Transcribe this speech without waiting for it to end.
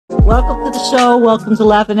Welcome to the show. Welcome to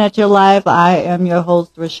Laughing at Your Life. I am your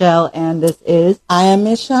host, Rochelle, and this is... I am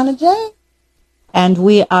Miss Shauna J. And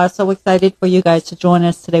we are so excited for you guys to join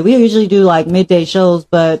us today. We usually do like midday shows,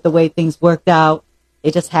 but the way things worked out,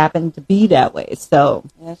 it just happened to be that way. So...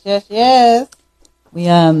 Yes. We,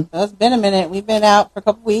 So it's been a minute. We've been out for a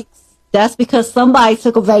couple weeks. That's because somebody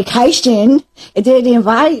took a vacation and didn't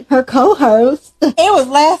invite her co-host. It was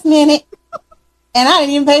last minute, and I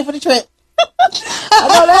didn't even pay for the trip. I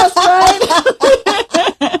know that's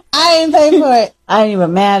right. I didn't pay for it. I ain't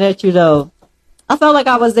even mad at you, though. I felt like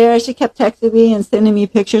I was there. She kept texting me and sending me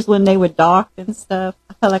pictures when they were docked and stuff.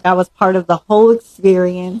 I felt like I was part of the whole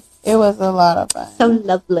experience. It was a lot of fun. So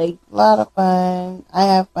lovely. A lot of fun. I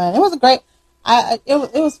had fun. It was a great...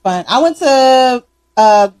 It was fun. I went to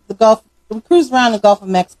the Gulf. We cruised around the Gulf of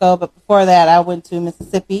Mexico, but before that, I went to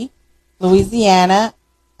Mississippi, Louisiana,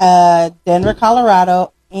 Denver,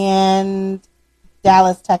 Colorado, and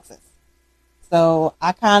Dallas, Texas. So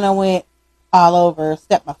I kind of went all over.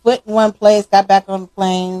 Stepped my foot in one place, got back on the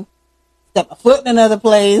plane, stepped my foot in another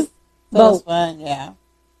place. So it was fun, yeah.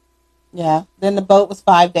 Yeah. Then the boat was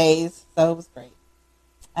 5 days, so it was great.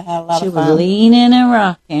 I had a lot of fun. She was leaning and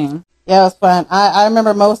rocking. Yeah, it was fun. I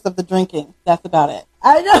remember most of the drinking. That's about it.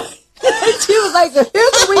 I know. She was like, here's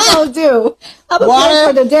what we gonna do. I'm Water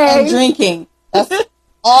for the day. And drinking. That's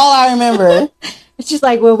all I remember. She's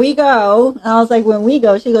like, when we go. And I was like, when we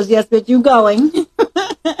go. She goes, yes, but you going.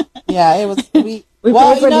 Yeah, it was. We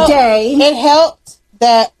paid for the day. It helped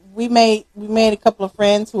that we made a couple of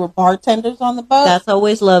friends who were bartenders on the boat. That's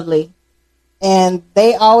always lovely. And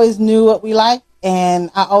they always knew what we liked. And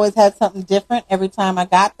I always had something different every time I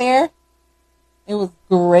got there. It was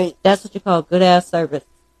great. That's what you call good ass service.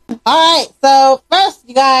 All right. So first,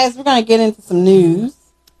 you guys, we're going to get into some news.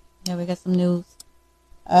 Yeah, we got some news.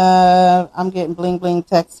 I'm getting bling bling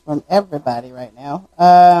texts from everybody right now.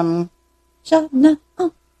 Shauna,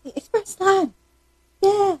 it's first time.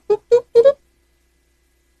 Yeah.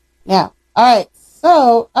 Yeah. All right.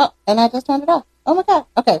 So, and I just turned it off. Oh my God.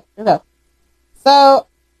 Okay. Here we go. So,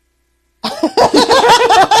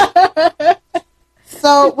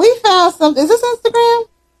 so we found something. Is this Instagram?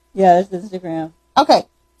 Yeah, this is Instagram. Okay.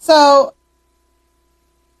 So,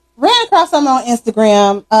 ran across something on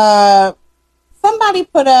Instagram. Somebody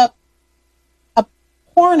put up a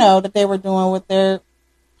porno that they were doing with their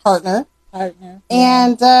partner.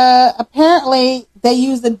 And apparently they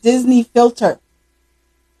used a Disney filter.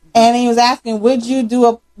 And he was asking, would you do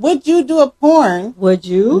a porn? Would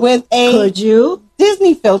you? Could you?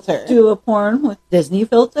 Disney filter. Do a porn with Disney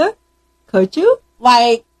filter? Could you?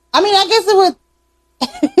 Like, I mean, I guess it would.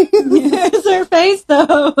 It's her face,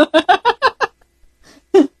 though.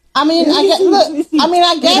 I mean, I guess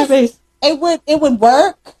it would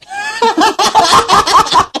work.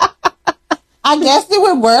 I guess it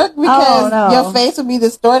would work because your face would be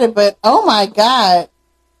distorted, but oh my God.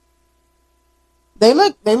 They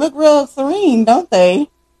look real serene, don't they?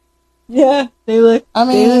 Yeah, they look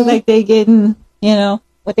like they getting,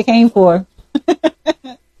 what they came for.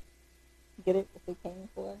 Get it? What they came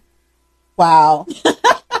for? Wow.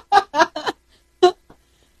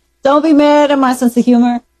 Don't be mad at my sense of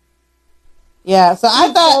humor. Yeah, so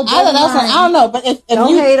I thought that was I don't know, but if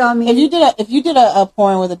don't hate on me. If you did a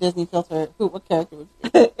porn with a Disney filter, what character would you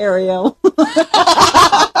be? Ariel.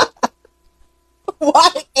 Why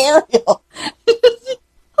Ariel?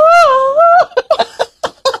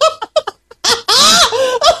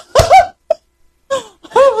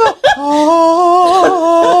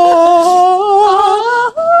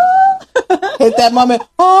 Hit that moment.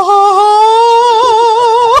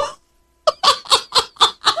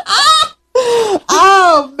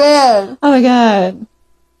 Oh man. Oh my God.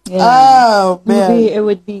 Yeah. Oh man. It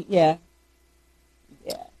would be yeah.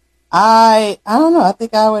 I don't know. I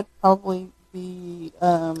think I would probably be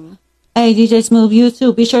Hey, DJ Smooth, you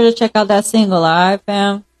too. Be sure to check out that single, alright,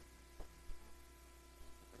 fam?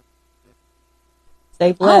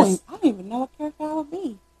 Stay blessed. I don't even know what character I would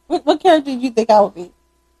be. What character do you think I would be?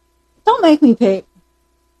 Don't make me pick.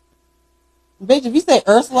 Bitch, if you say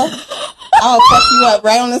Ursula, I'll fuck you up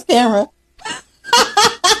right on this camera.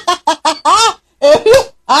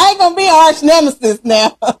 I ain't gonna be arch nemesis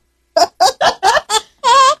now.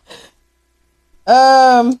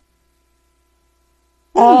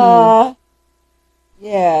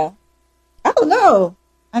 Yeah. I don't know.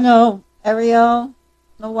 I know Ariel,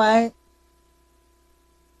 Snow White.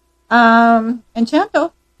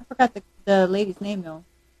 Enchanto. I forgot the lady's name though.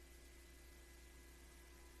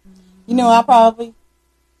 You know, I'll probably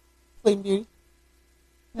Sleeping Beauty.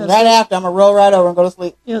 Right after, I'm gonna roll right over and go to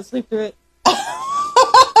sleep. You'll sleep through it.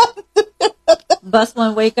 Bustle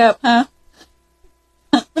and wake up, huh?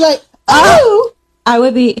 Be like, oh! I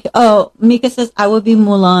would be, Mika says, I would be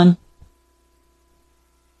Mulan.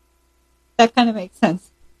 That kind of makes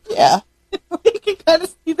sense. Yeah. You can kind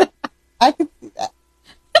of see that. I can see that.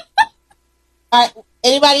 All right.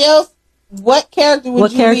 Anybody else? What character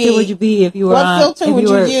would you be if you were What filter would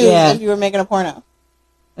you use yeah, if you were making a porno?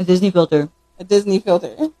 a Disney filter? A Disney filter.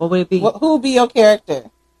 What would it be? Who would be your character?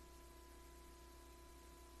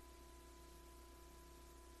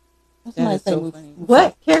 That is so funny.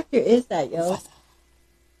 What character is that, yo? Mufasa.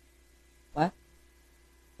 What?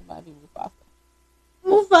 It might be Mufasa.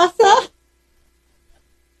 Mufasa?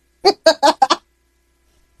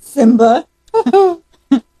 Simba?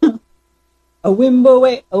 A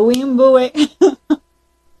Wimboe.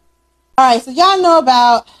 All right, so y'all know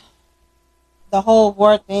about the whole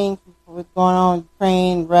war thing was going on in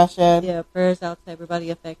Ukraine, Russia. Yeah, prayers out to everybody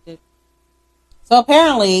affected. So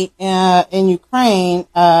apparently, in Ukraine,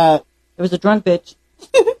 there was a drunk bitch.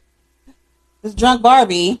 this drunk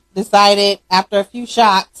Barbie decided, after a few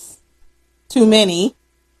shots, too many,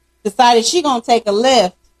 decided she gonna take a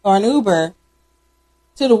Lyft or an Uber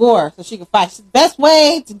to the war so she can fight. The best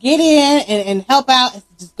way to get in and help out is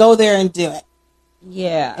to just go there and do it.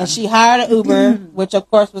 Yeah. And she hired an Uber, which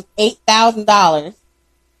of course was $8,000,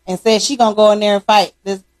 and said she gonna go in there and fight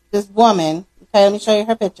this woman. Okay, let me show you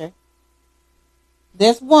her picture.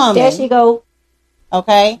 This woman. There she go.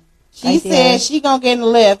 Okay. She said she gonna get in the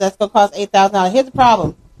Lyft that's gonna cost $8,000. Here's the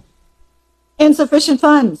problem. Insufficient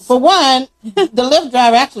funds. For one, the Lyft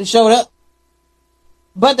driver actually showed up,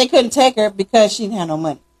 but they couldn't take her because she didn't have no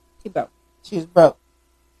money. She broke. She was broke.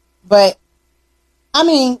 But I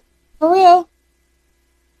mean, for real.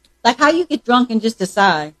 Like, how you get drunk and just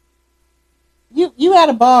decide? You at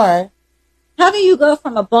a bar. How do you go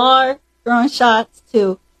from a bar throwing shots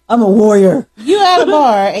to I'm a warrior? You at a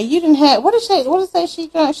bar and you didn't have what did it say she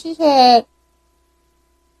drank? She had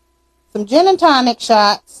some gin and tonic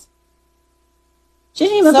shots. She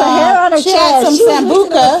didn't even put hair on her chest. She had some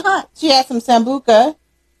sambuca. She had some sambuca.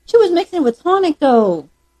 She was mixing with tonic though.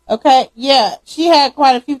 Okay, yeah. She had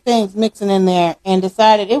quite a few things mixing in there and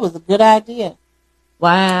decided it was a good idea.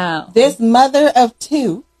 Wow. This mother of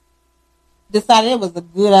two decided it was a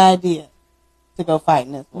good idea to go fight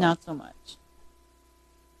in this war. Not so much.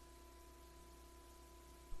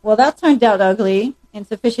 Well, that turned out ugly.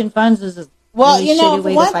 Insufficient funds is a really shitty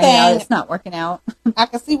way to find out it's not working out. I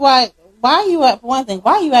can see why you at, for one thing,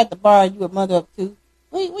 why you at the bar, you a mother of two?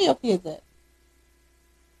 Where your kids at?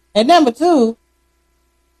 And number two,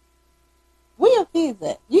 where your kids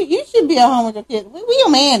at? You should be at home with your kids. Where your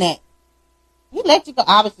man at? He let you go.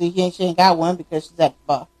 Obviously, she ain't got one because she's at the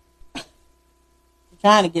bar. She's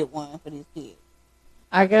trying to get one for these kids.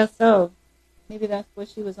 I guess so. Maybe that's what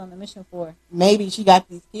she was on the mission for. Maybe she got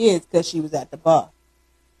these kids because she was at the bar.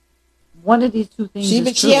 One of these two things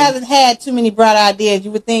She hasn't had too many bright ideas.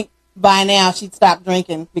 You would think by now she'd stop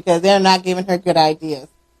drinking because they're not giving her good ideas.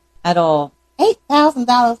 At all.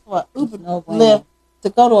 $8,000 for an Uber Lyft to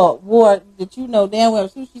go to a war that you know damn well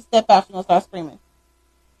as soon as she step out, she's going to start screaming.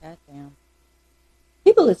 Goddamn.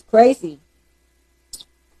 People is crazy.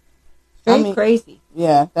 Straight crazy.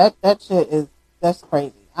 Yeah, that shit that's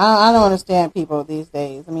crazy. I don't understand people these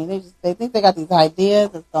days. I mean, they think they got these ideas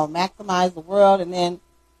that's going to maximize the world and then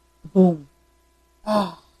boom.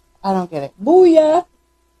 Oh, I don't get it. Booyah.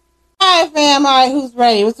 All right, fam. All right, who's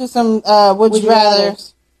ready? Let's do some would you rather.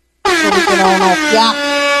 So we get on off. Yeah.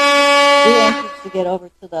 We anxious to get over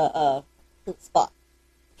to the spot.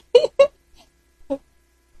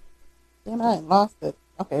 Damn, I lost it.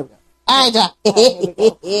 Okay, here we go. All right,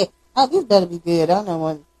 y'all. Oh, this better be good. I don't know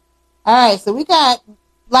what. All right, so we got,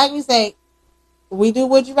 like we say, we do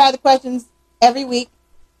would you rather questions every week.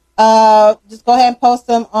 Just go ahead and post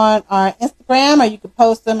them on our Instagram, or you can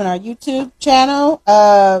post them on our YouTube channel,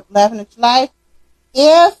 Laughing at Your Life.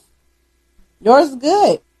 If yours is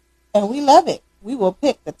good and we love it, we will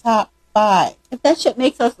pick the top 5. If that shit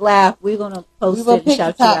makes us laugh, we're gonna post it. We will pick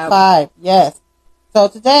the top 5. Yes. So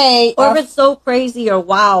today, or if it's so crazy or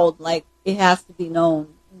wild, like it has to be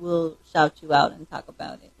known, we'll shout you out and talk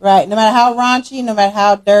about it. Right. No matter how raunchy, no matter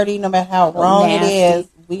how dirty, no matter how wrong it is,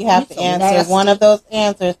 we have to answer one of those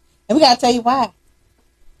answers. And we got to tell you why.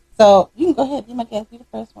 So you can go ahead. Be my guest. Be the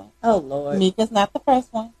first one. Oh, Lord. Mika's not the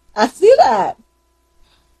first one. I see that.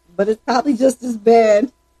 But it's probably just as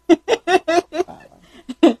bad.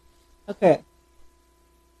 Okay.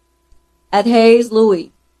 At Hayes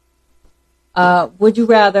Louis, would you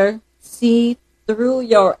rather see through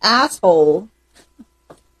your asshole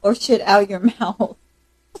or shit out your mouth?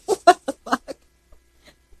 What the fuck?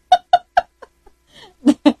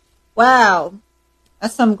 Wow.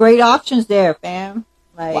 That's some great options there, fam.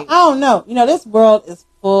 Like, well, I don't know. You know, this world is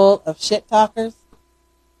full of shit talkers.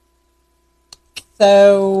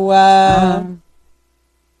 So, I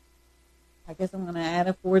guess I'm gonna add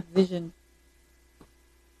a fourth vision.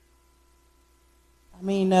 I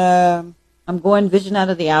mean, I'm going vision out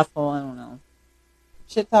of the asshole. I don't know.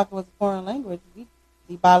 shit talking was a foreign language. We'd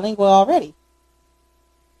be bilingual already.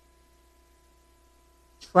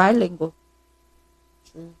 Trilingual.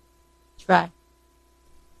 True. Try.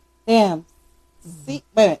 Damn. See,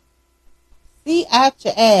 wait a minute. See out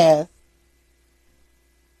your ass.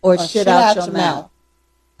 Or shit out your mouth.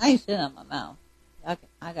 I ain't shit out my mouth.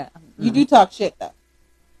 You do talk shit though.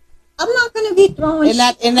 I'm not gonna be throwing. Isn't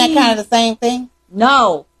that kind of the same thing?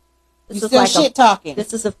 No. You still shit talking.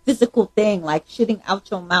 This is a physical thing, like shitting out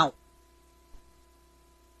your mouth.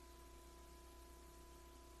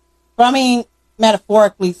 But I mean,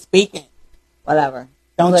 metaphorically speaking. Whatever.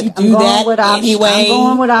 Don't you do that anyway? I'm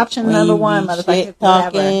going with option number one, shit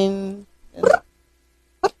talking.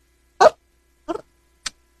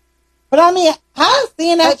 But I mean, how is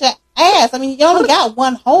seeing out your ass? I mean, you only got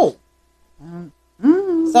one hole.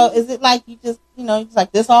 So is it like you just, just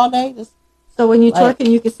like this all day? So when you're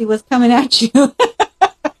twerking, you can see what's coming at you.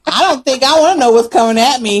 I don't think I want to know what's coming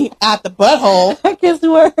at me out the butthole. I guess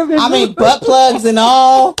I mean, butt plugs and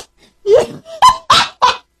all. Yeah.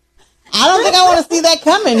 I don't think I want to see that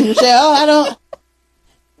coming, Michelle. I don't.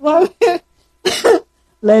 Well,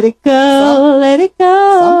 let it go, let it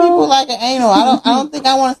go. Some people like an anal. I don't think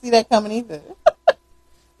I want to see that coming either.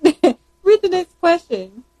 Read the next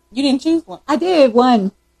question. You didn't choose one. I did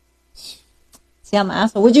one. See, I'm an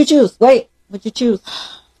asshole. What'd you choose? Wait, what'd you choose?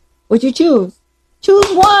 What'd you choose?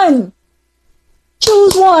 Choose one.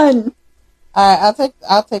 Choose one. All right,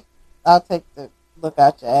 I'll take the look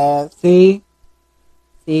out your ass. See.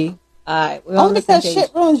 All right. Only because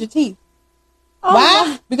shit ruins your teeth. Oh, why?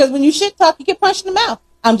 My. Because when you shit talk, you get punched in the mouth.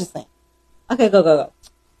 I'm just saying. Okay, go. All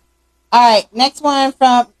right, next one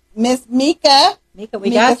from Miss Mika. Mika,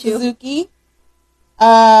 got you. Suzuki.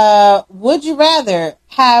 Would you rather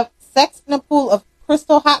have sex in a pool of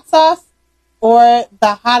Crystal hot sauce or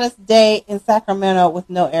the hottest day in Sacramento with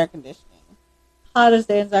no air conditioning? Hottest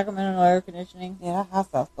day in Sacramento, no air conditioning. Yeah,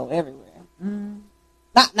 hot sauce go everywhere.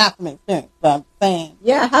 Not from experience, but I'm saying.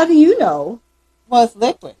 Yeah, how do you know? Well, it's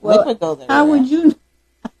liquid. Well, liquid goes everywhere. How would you know?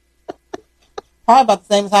 Probably about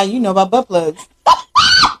the same as how you know about butt plugs.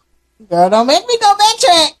 Girl, don't make me go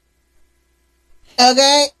backtrack.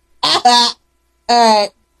 Okay?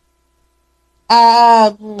 Alright.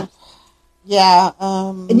 Yeah.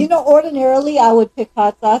 And ordinarily I would pick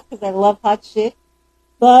hot sauce because I love hot shit.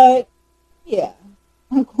 But, yeah.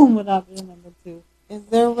 I'm going with option number 2. Is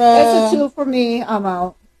there It's a 2 for me. I'm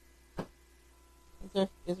out. Is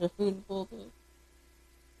there food in the pool too?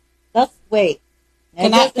 Wait.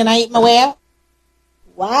 Can I eat my way out?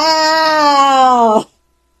 Wow.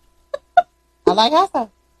 I like hot sauce.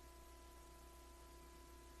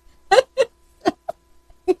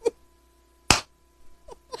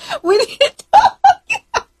 We need to talk.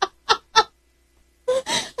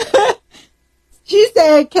 She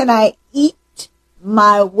said, "Can I eat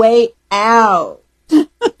my way out?"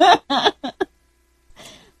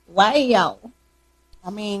 Wow. I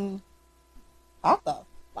mean, hot sauce.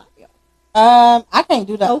 Wow. I can't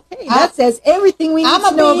do that. Okay, that says everything we need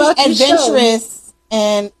to know about your show. I'm adventurous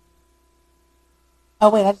and. Oh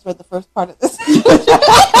wait, I just read the first part of this.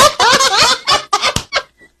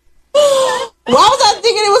 Why was I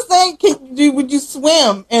thinking it was saying, would you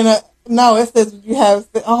swim in a... No, it says you have...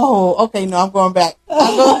 Oh, okay, no, I'm going back.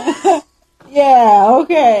 Yeah,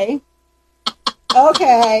 okay.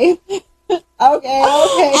 Okay. I think I'll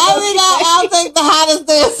take the hottest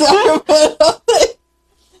day of Sacramento.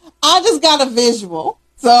 I just got a visual.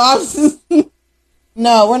 So I'm just...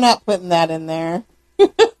 No, we're not putting that in there.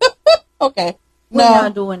 Okay. We're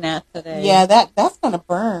not doing that today. Yeah, that's going to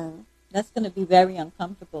burn. That's going to be very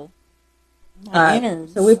uncomfortable. All right.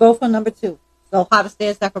 So we're both on number 2. So hottest day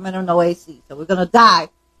in Sacramento, no AC. So we're going to die.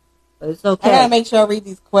 But it's okay. I got to make sure I read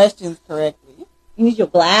these questions correctly. You need your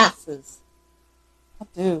glasses. I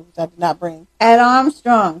do, which I did not bring. Ed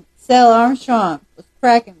Armstrong. Sel Armstrong. What's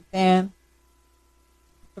cracking, fam?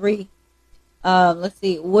 3. Let's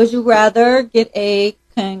see. Would you rather get a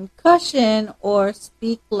concussion or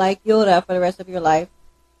speak like Yoda for the rest of your life?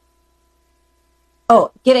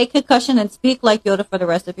 Oh, get a concussion and speak like Yoda for the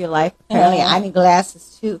rest of your life. Apparently, I need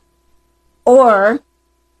glasses too. Or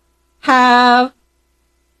have...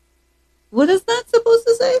 What is that supposed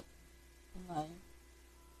to say?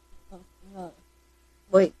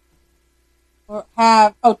 Wait. Or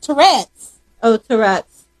have... Oh, Tourette's. Oh,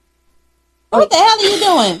 Tourette's. What the hell are you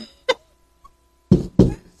doing?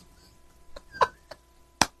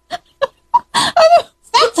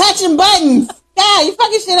 Stop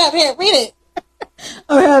shit up here. Read it.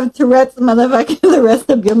 Or have Tourette's motherfucker the rest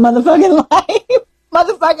of your motherfucking life.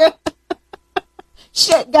 Motherfucker.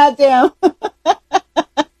 Shit, goddamn.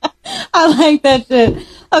 I like that shit.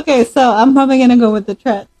 Okay, so I'm probably going to go with the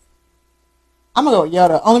Tourette's. I'm going to go with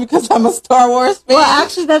Yoda, only because I'm a Star Wars fan. Well,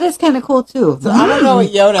 actually, that is kind of cool, too. So I'm going to go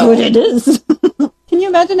with Yoda. Good it is. Can you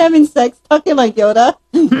imagine having sex talking like Yoda?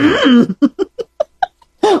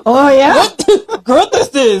 Oh, yeah? What good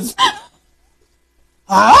this is.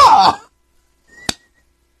 Ah!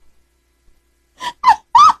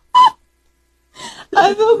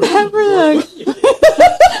 I feel bad for them.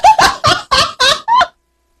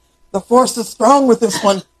 The force is strong with this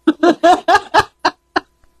one.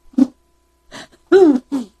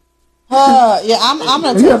 Yeah, I'm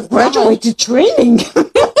gonna You're graduate to training.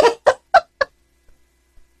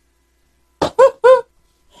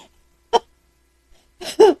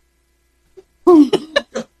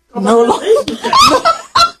 No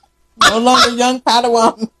longer young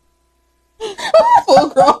Padawan. Full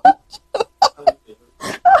grown.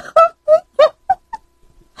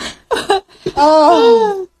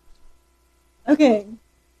 Oh. Okay.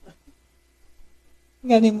 You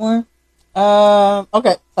got any more?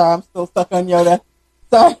 Okay. Sorry, I'm still stuck on Yoda.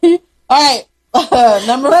 Sorry. All right.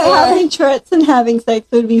 Number 4. Having Tourette's and having sex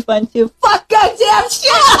would be fun too. Fuck goddamn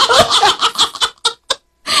shit!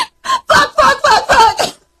 Fuck!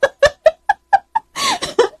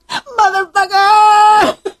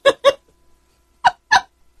 Motherfucker!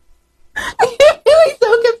 I'm really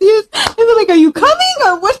so confused. I'm like, are you coming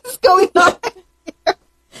or what is going on here?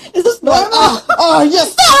 Is this normal? Oh,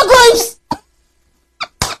 yes, sour grapes!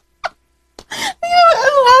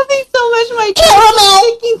 I'm laughing so much my cat is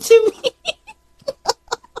sticking to me.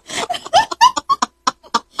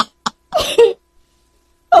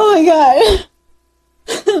 Oh my god.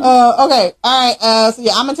 Okay. Alright, so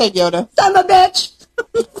yeah, I'm gonna take Yoda. Son of a bitch.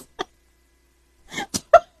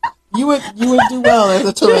 You would do well as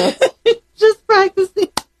a Tourette. Just practicing.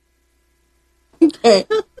 Okay.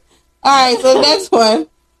 Alright, so the next one.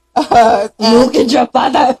 Look at your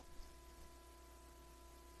father.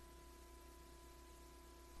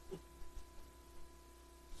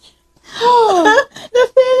 The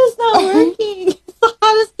fan is not working. It's the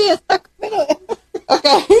hottest day in Sacramento.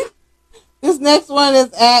 Okay. This next one is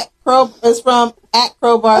from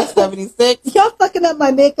 @crowbar76. Y'all fucking up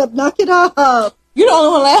my makeup. Knock it off. You the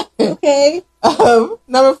only one laughing. Okay.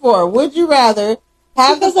 Number 4. Would you rather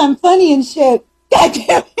have Because I'm funny and shit. God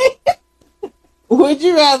damn it. Would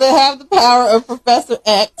you rather have the power of Professor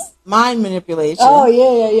X, mind manipulation? Oh,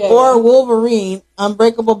 yeah. Or Wolverine,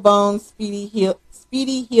 unbreakable bones, speedy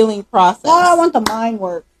healing process? No, I want the mind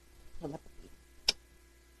work.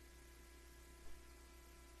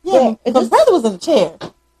 Yeah, his brother was in a chair.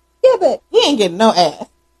 Yeah, but He ain't getting no ass.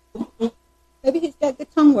 maybe he's got good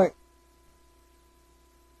tongue work.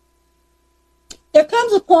 There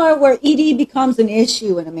comes a point where ED becomes an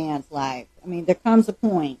issue in a man's life. I mean, there comes a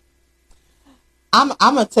point. I'm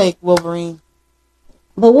gonna take Wolverine.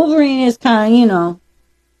 But Wolverine is kind of,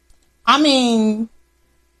 I mean,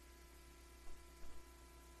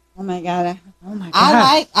 oh my god.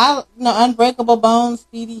 I unbreakable bones,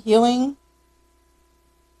 speedy healing.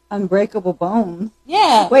 Unbreakable bones.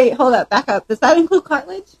 Yeah. Wait, hold up, back up. Does that include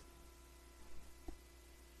cartilage?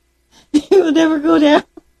 It will never go down.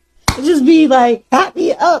 It'll just be like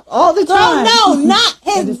happy up all the time. No, not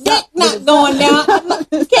his dick not going down.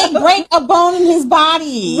 You can't break a bone in his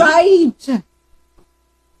body. Right.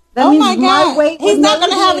 That Oh means my god. weight He's would not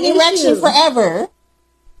never gonna be have an erection issue. forever.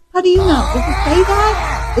 How do you know? Does it say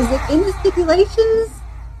that? Is it in the stipulations?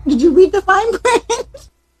 Did you read the fine print?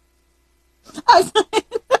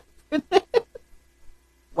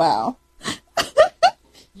 Wow.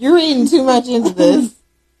 You're reading too much into this.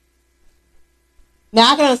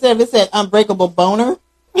 Now I can understand if it said unbreakable boner.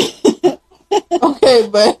 Okay,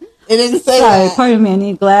 but it didn't say Sorry, that. pardon me, I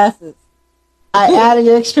need glasses. I added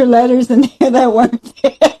extra letters in there that weren't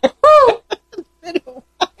there.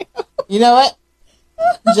 You know what?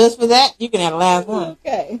 Just for that, you can have the last one.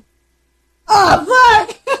 Okay. Oh,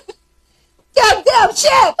 fuck! Goddamn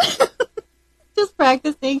shit! Just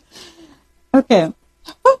practicing. Okay.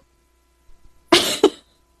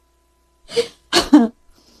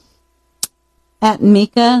 At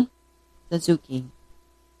Mika Suzuki.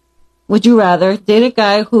 Would you rather date a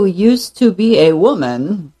guy who used to be a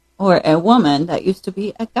woman or a woman that used to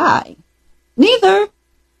be a guy? Neither.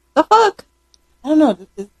 The fuck? I don't know.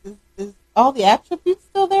 Is all the attributes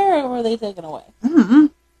still there, or were they taken away? Mm-mm.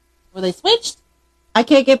 Were they switched? I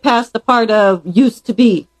can't get past the part of used to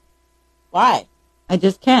be. Why? I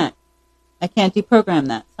just can't. I can't deprogram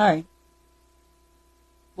that. Sorry.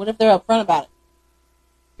 What if they're upfront about it?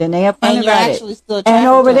 Then they have fun And you're about actually it. still attracted And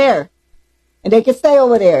over to them. there. And they can stay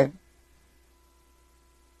over there.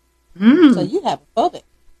 So you have a phobic.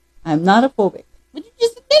 I'm not a phobic. But you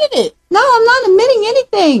just admitted it. No, I'm not admitting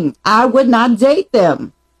anything. I would not date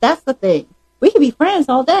them. That's the thing. We could be friends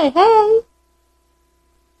all day. Hey.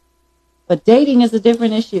 But dating is a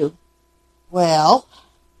different issue. Well,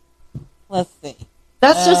 let's see.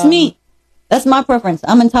 That's just me. That's my preference.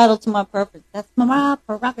 I'm entitled to my preference. That's my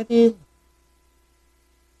prerogative.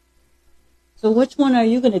 So which one are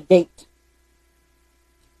you going to date?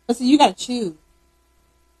 But see, you got to choose.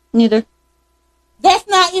 Neither. That's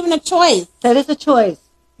not even a choice. That is a choice.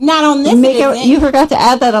 Not on this. Mika, you forgot to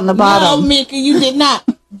add that on the bottom. No, Mika, you did not.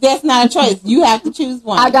 That's not a choice. You have to choose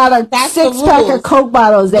one. I got a That's 6-pack of Coke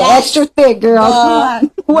bottles. They're extra thick, girl. Come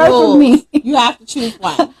on. Work with me. You have to choose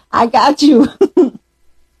one. I got you.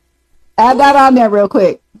 Add that on there real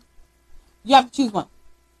quick. You have to choose one.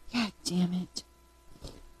 God damn it.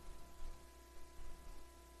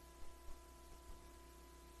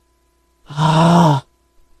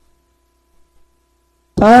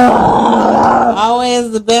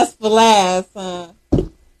 Always the best for last.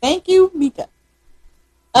 Thank you, Mika.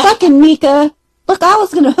 Fucking Mika. Look, I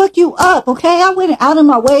was going to hook you up, okay? I went out of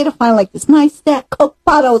my way to find like this nice stack Coke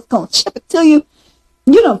bottle. I was going to ship it to you.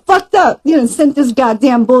 You done fucked up. You done sent this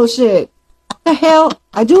goddamn bullshit. What the hell?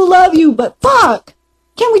 I do love you, but fuck.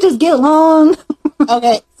 Can't we just get along?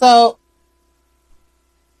 Okay, so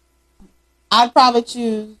I'd probably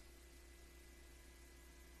choose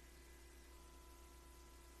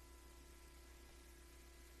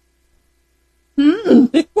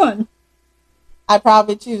Pick one. I'd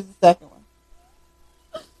probably choose the second one.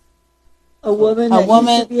 A woman that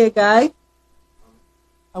used to be a guy?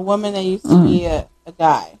 A woman that used to be a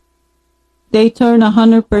guy. They turn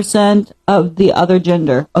 100% of the other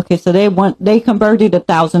gender. Okay, so they converted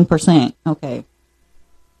 1,000%. Okay.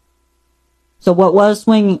 So what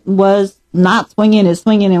was not swinging is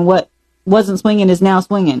swinging, and what wasn't swinging is now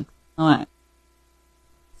swinging. All right.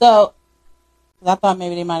 So, I thought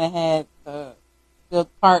maybe they might have had the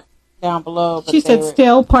part down below. But she said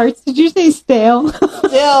stale parts. Did you say stale?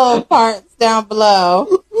 Stale parts down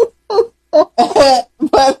below.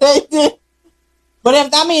 But they did. But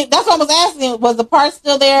that's what I was asking. Was the part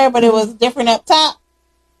still there, but it was different up top?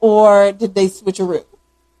 Or did they switch a rule?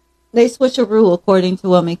 They switch a rule according to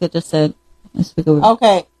what Mika just said.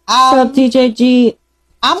 Okay. What's up, TJG?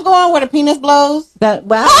 I'm going where the penis blows. Wow.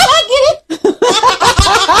 I get it.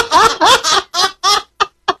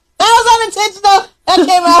 That was unintentional. That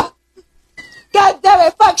came out. God damn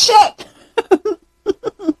it. Fuck shit.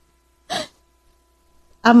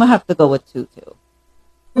 I'm going to have to go with 2, too.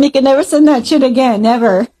 Mika, never send that shit again.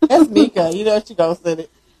 Never. That's Mika. You know what you gonna send it.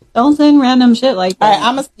 Don't send random shit like that. All right,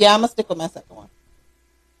 I'm gonna stick with my second one.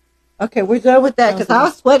 Okay, we're done with that because I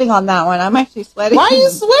was sweating on that one. I'm actually sweating. Why are you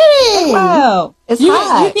sweating? Wow, it's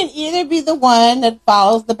hot. You can either be the one that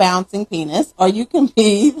follows the bouncing penis, or you can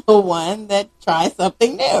be the one that tries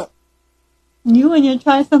something new. You and you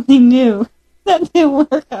try something new. That didn't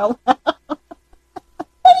work out well.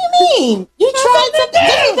 What do you mean? You tried something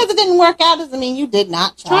just because it didn't work out doesn't mean you did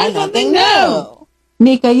not try something new.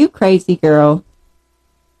 Mika, you crazy girl.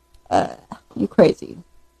 You crazy.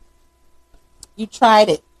 You tried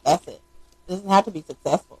it. That's it. It doesn't have to be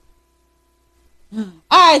successful. All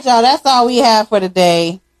right, y'all. That's all we have for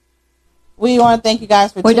today. We want to thank you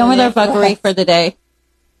guys for tuning in. We're done with our fuckery for the day.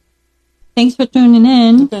 Thanks for tuning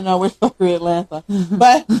in. I don't know which fuckery Atlanta.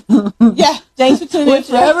 But, yeah, thanks for tuning in.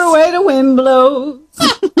 Whichever way the wind blows.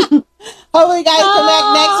 Hopefully you guys come back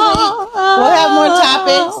next week. We'll have more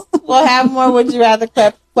topics. We'll have more Would You Rather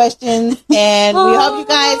questions. And we hope you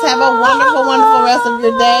guys have a wonderful, wonderful rest of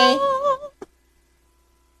your day.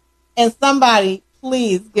 And somebody,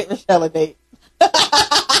 please get Rochelle a date.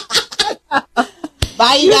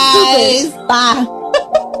 Bye, you guys. Bye.